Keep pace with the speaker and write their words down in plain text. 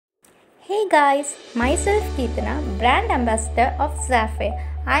Hey guys, myself Keetana, brand ambassador of Zafir.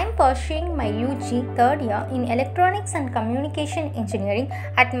 I am pursuing my UG third year in Electronics and Communication Engineering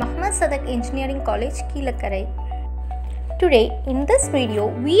at MSEC Engineering College, Keelakarai. Today, in this video,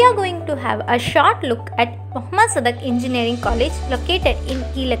 we are going to have a short look at MSEC Engineering College located in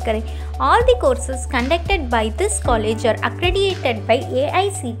Keelakarai. All the courses conducted by this college are accredited by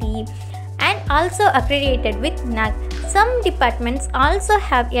AICTE and also accredited with NAC. Some departments also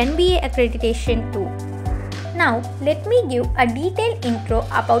have NBA accreditation too. Now, let me give a detailed intro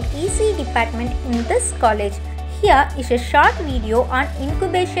about ECE department in this college. Here is a short video on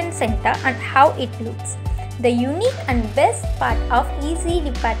Incubation Center and how it looks. The unique and best part of ECE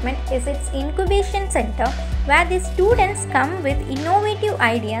department is its Incubation Center, where the students come with innovative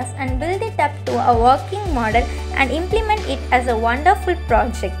ideas and build it up to a working model and implement it as a wonderful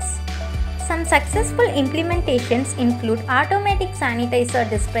projects. Some successful implementations include automatic sanitizer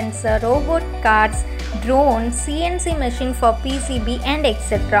dispenser, robot cars, drones, CNC machine for PCB and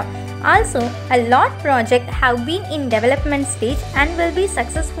etc. Also, a lot projects have been in development stage and will be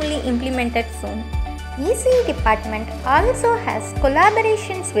successfully implemented soon. ECE department also has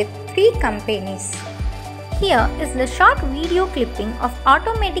collaborations with 3 companies. Here is the short video clipping of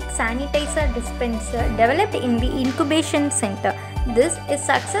automatic sanitizer dispenser developed in the Incubation Center. This is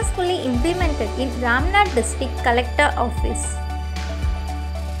successfully implemented in Ramnad District Collector Office.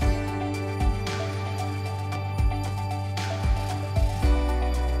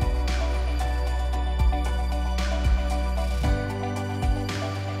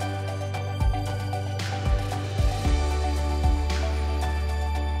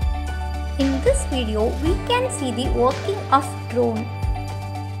 In this video, we can see the working of drone.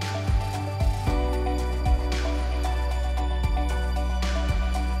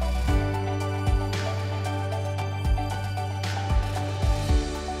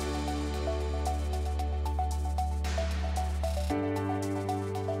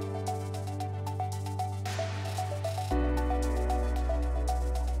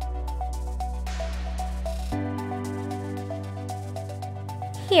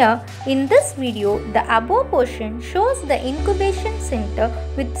 Here, in this video, the above portion shows the Incubation Center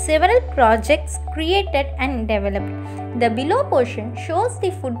with several projects created and developed. The below portion shows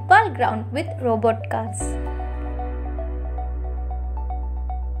the football ground with robot cars.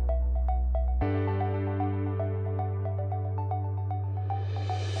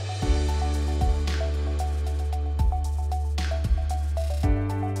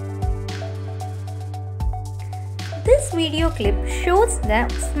 This video clip shows the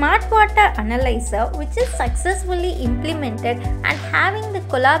smart water analyzer which is successfully implemented and having the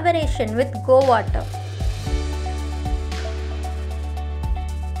collaboration with Go Water.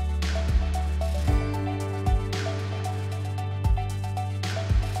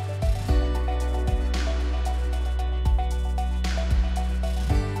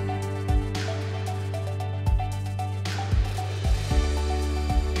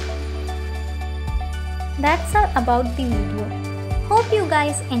 That's all about the video. Hope you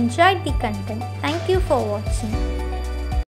guys enjoyed the content. Thank you for watching.